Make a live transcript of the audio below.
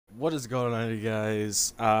What is going on, you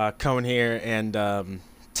guys? Cohen here, and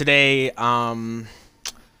today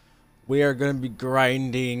we are gonna be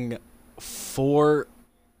grinding we're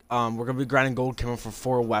gonna be grinding gold camo for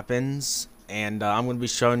 4 weapons, and I'm gonna be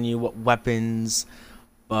showing you what weapons.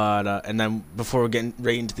 But and then before we get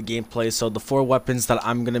right into the gameplay, so the 4 weapons that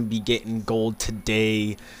I'm gonna be getting gold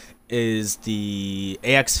today is the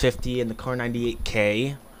AX50 and the Car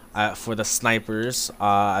 98K for the snipers.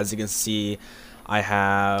 As you can see, I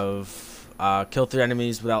have kill 3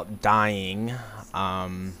 enemies without dying.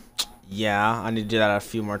 Yeah, I need to do that a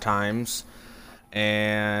few more times,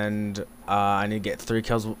 and I need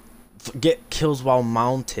to get kills while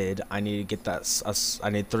mounted. I need to get that. I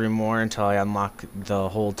need 3 more until I unlock the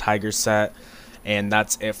whole tiger set, and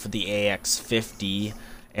that's it for the AX50.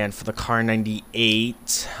 And for the Car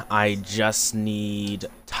 98, I just need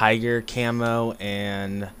tiger camo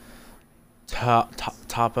and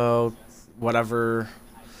topo, whatever.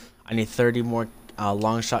 I need 30 more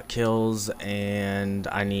long shot kills, and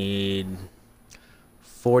I need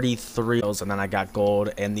 43 kills, and then I got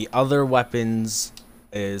gold. And the other weapons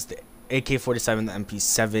is the AK-47, the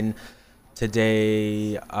MP7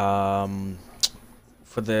 today.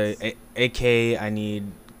 For the AK, I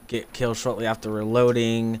need get kills shortly after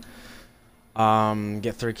reloading.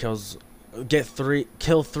 Get 3 kills.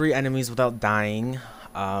 Kill 3 enemies without dying.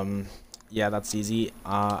 Yeah, that's easy.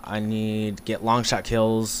 I need get long shot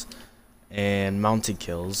kills and mounted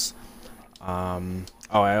kills. Oh,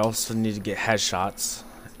 I also need to get headshots.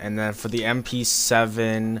 And then for the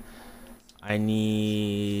MP7, I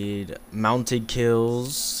need mounted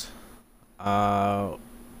kills.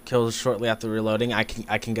 Kills shortly after reloading. I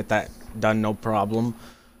can get that done, no problem.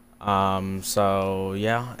 So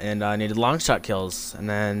yeah, and I needed long shot kills, and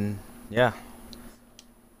then yeah.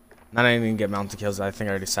 Not even get mounted kills. I think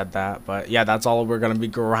I already said that, but yeah, that's all we're gonna be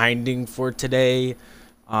grinding for today.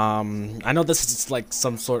 I know this is like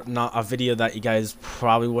some sort, not a video that you guys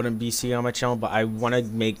probably wouldn't be seeing on my channel, but I want to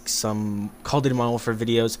make some Cod Moddern Warfare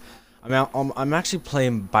videos. I'm actually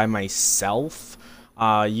playing by myself.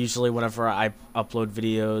 Usually whenever I upload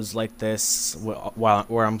videos like this,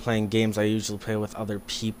 where I'm playing games, I usually play with other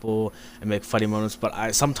people and make funny moments.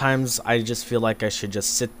 But sometimes I just feel like I should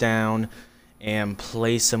just sit down and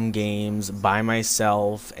play some games by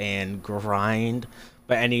myself and grind.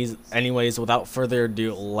 But anyways, without further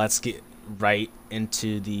ado, let's get right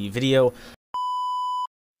into the video.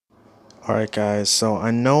 Alright guys, so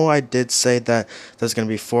I know I did say that there's going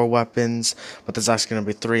to be 4 weapons, but there's actually going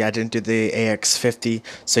to be 3. I didn't do the AX50,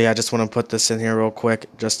 so yeah, I just want to put this in here real quick,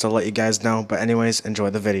 just to let you guys know. But anyways,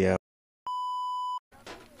 enjoy the video.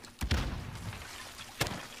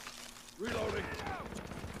 Reloading.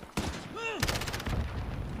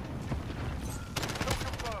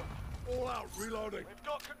 All out, reloading. We've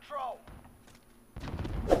got control.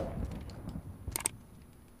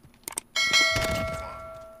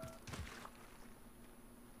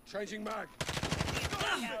 Changing mag.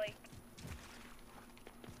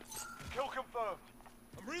 Kill confirmed.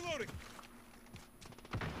 I'm reloading.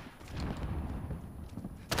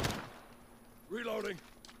 Reloading.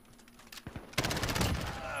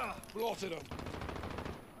 Blotted him.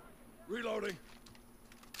 Reloading.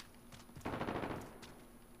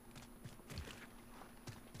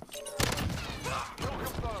 Kill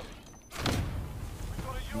confirmed.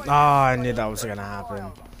 Oh, I knew that was gonna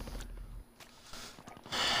happen.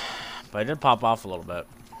 But it did pop off a little bit.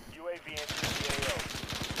 UAV entering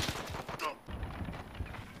the AO.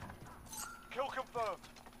 Kill confirmed.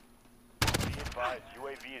 Be advised,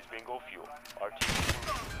 UAV is bingo fuel. RTB.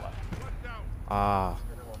 I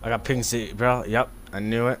got ping C, bro. Yep, I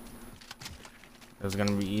knew it. It was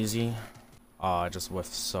gonna be easy. Oh, I just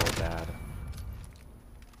whiffed so bad.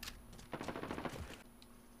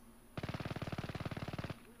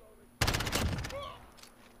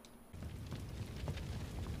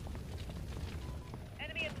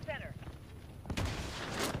 Enemy in the center.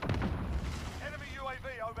 Enemy UAV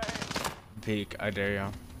overhead. Peek, I dare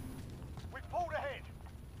you. We pulled ahead.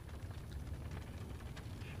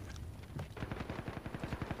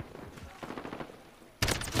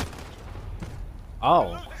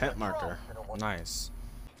 Oh, hit marker. Nice.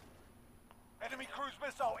 Enemy cruise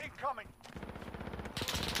missile incoming.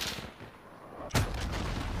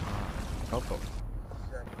 Oh.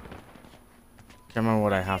 Can't remember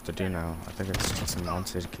what I have to do now. I think it's just some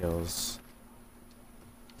mounted kills.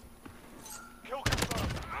 Kill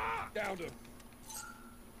confirmed. Downed him.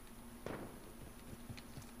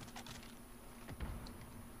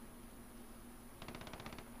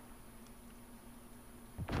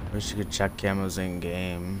 Wish you could check camos in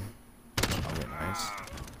game. That'd be nice.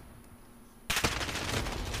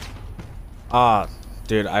 Ah,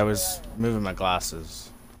 Dude, I was moving my glasses.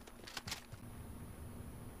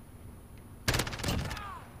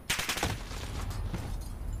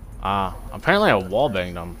 Apparently I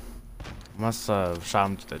wallbanged him. Must have shot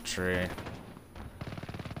him to the tree.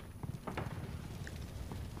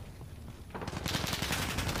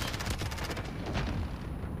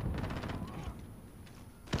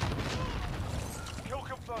 Kill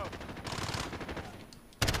confirmed.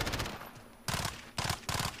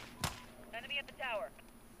 Enemy at the tower.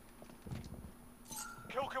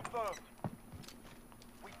 Kill confirmed.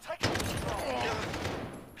 We take it.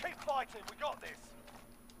 Keep fighting. We got this.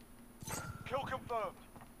 Kill confirmed.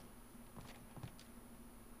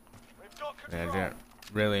 We've got Yeah, I control. didn't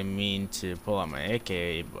really mean to pull out my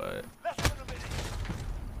AK, but Less than a minute.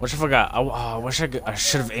 wish I forgot. I wish I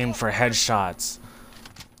should have aimed for headshots.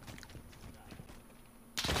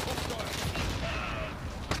 30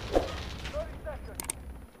 seconds.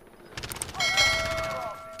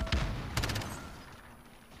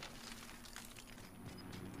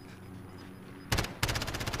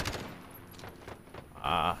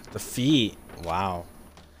 Defeat. Wow.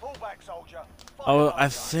 Fall back, soldier. Fight Oh, hard, I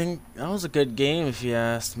guys. think that was a good game if you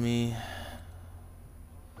asked me.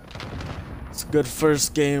 It's a good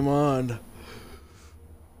first game on.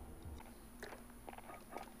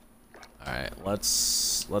 Alright,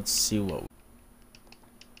 let's see what.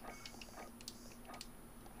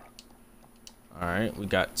 Alright, we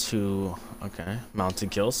got 2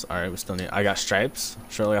 mounted kills. Alright, we still need I got stripes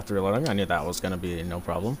shortly after reloading. I knew that was gonna be no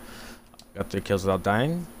problem. Got 3 kills without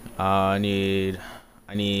dying. I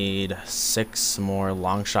need 6 more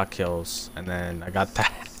long shot kills, and then I got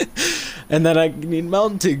that. And then I need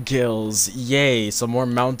mounted kills. Yay, some more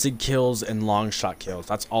mounted kills and long shot kills.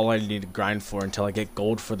 That's all I need to grind for until I get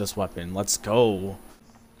gold for this weapon. Let's go.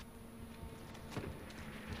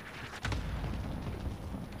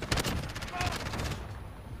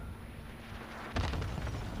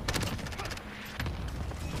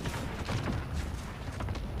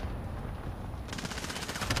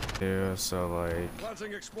 Yeah, so like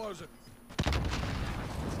Planting explosion.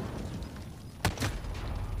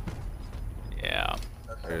 yeah,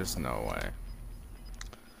 there's no way.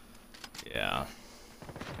 Yeah.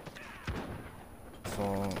 Full.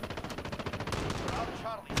 Round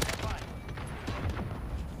Charlie, stand by.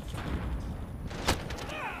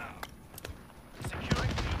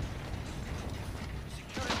 Securing B.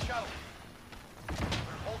 Securing Charlie.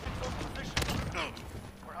 We're holding those positions.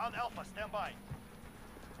 We're on Alpha, stand by.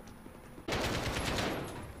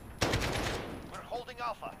 We're holding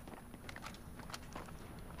Alpha.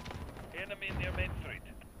 Enemy near Main Street.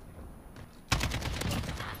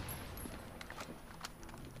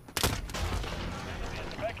 Enemy in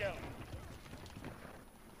the back alley.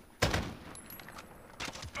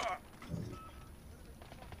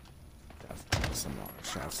 Definitely some long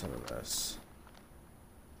shots out of this.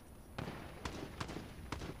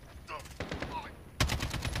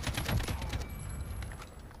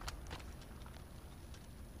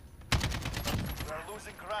 We're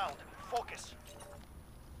losing ground. Focus.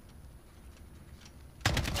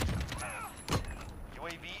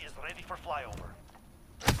 UAV is ready for flyover.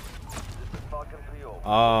 This is Falcon 3-0.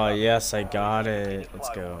 Oh yes, I got it. Let's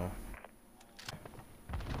go.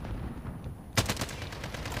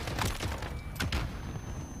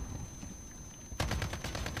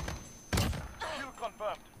 Kill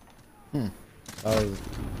confirmed. Oh,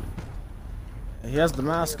 he has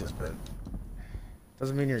Damascus, but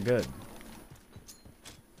doesn't mean you're good.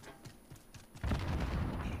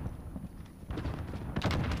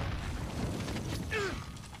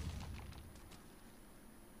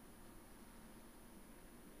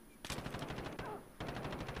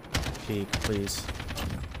 Peek, please.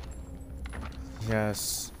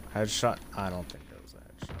 Yes, headshot. I don't think it was a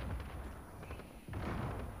headshot.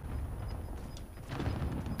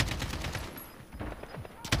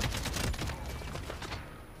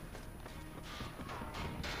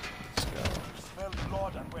 Let's go. Smelled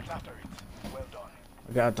blood and went after it. Well done.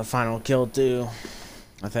 I got the final kill too.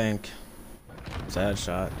 I think it's a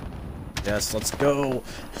headshot. Yes, let's go.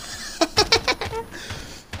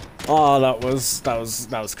 Oh, that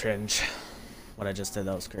was cringe. What I just did,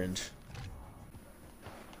 that was cringe.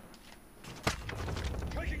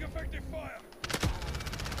 Taking effective fire.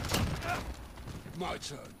 My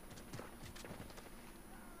turn.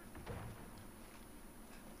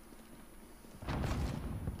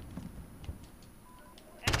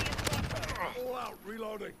 Enemy in front. All out.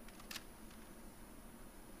 Reloading.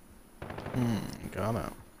 Got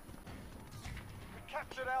it. We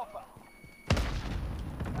captured Alpha.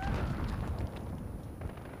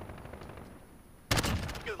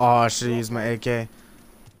 Oh, I should have used my AK.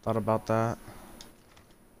 Thought about that.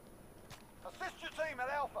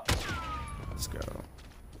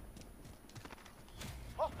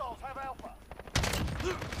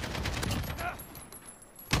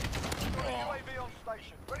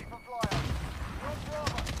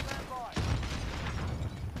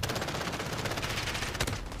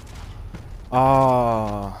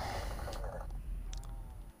 Oh.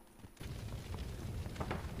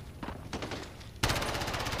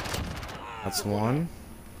 That's one.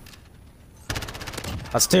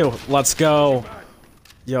 That's two. Let's go.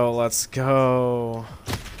 Yo, let's go.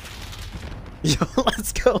 Yo,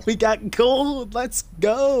 let's go. We got gold. Let's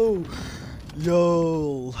go.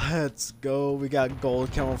 Yo, let's go. We got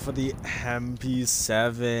gold coming for the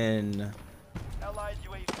MP7. Allied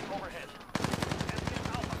UAV overhead. Enemy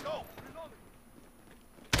Alpha, go!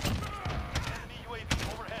 Enemy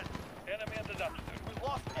UAV overhead. Enemy at the dumpster. We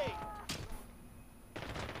lost A.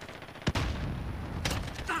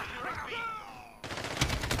 Securing B.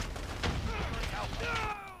 Securing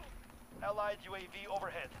Alpha. Allied UAV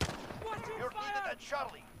overhead. You're needed at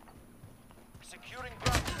Charlie. Securing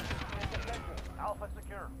ground. Alpha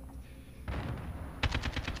secure.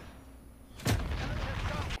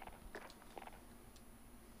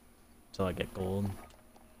 Till I get gold.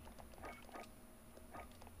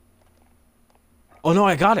 Oh no,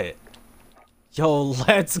 I got it. Yo,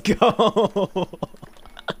 let's go.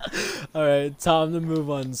 Alright, time to move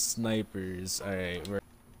on snipers. Alright, we're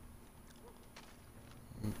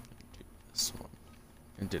do this one.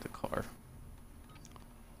 And do the car.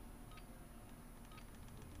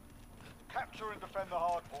 Capture and defend the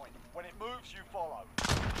hard point. When it moves, you follow.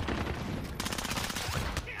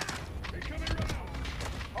 Incoming round!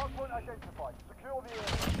 Hard point identified. Secure the area.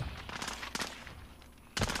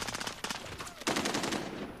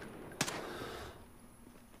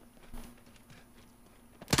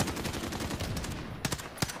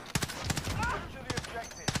 Capture the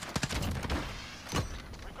objective.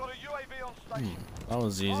 We've got a UAV on station. That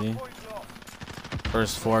was easy. Hard point lost.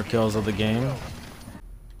 First 4 kills of the game.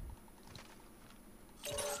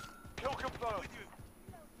 Kill confirmed.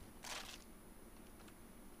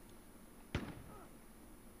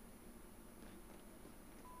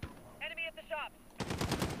 Enemy at the shops.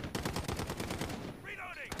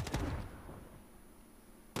 Reloading.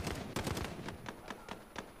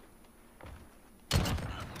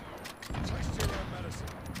 Taste your own medicine.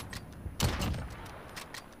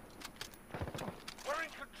 We're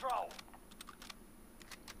in control.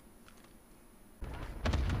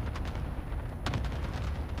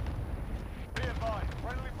 Be advised,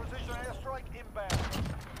 friendly precision airstrike inbound.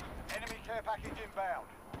 Enemy care package inbound.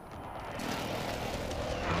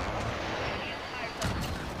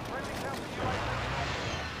 Friendly counter UAV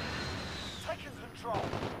active. Taking control.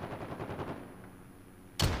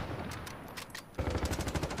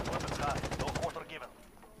 Weapons high, no quarter given.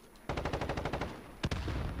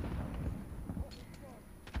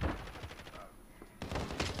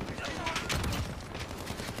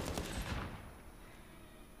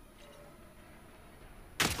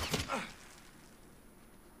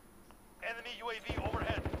 Enemy UAV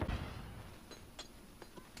overhead.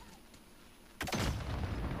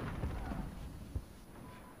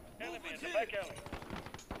 Enemy in the back alley.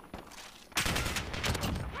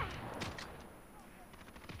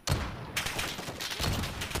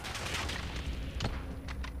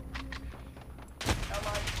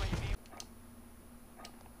 Allied UAV.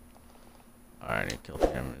 Alright, I need to kill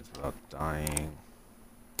the enemies without dying.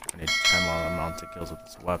 I need 10 more mounted kills with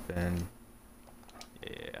this weapon.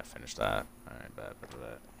 Yeah, I finished that. Alright, bad. We've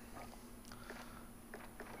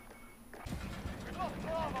lost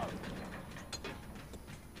Bravo.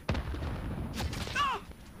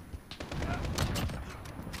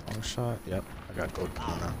 One shot. Yep, I got gold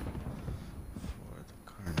kill now. For the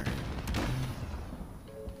corner.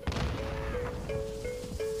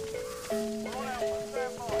 We're on Alpha,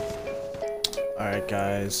 stand by. Alright,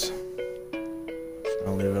 guys. Just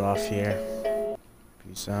gonna leave it off here.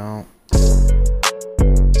 Peace out.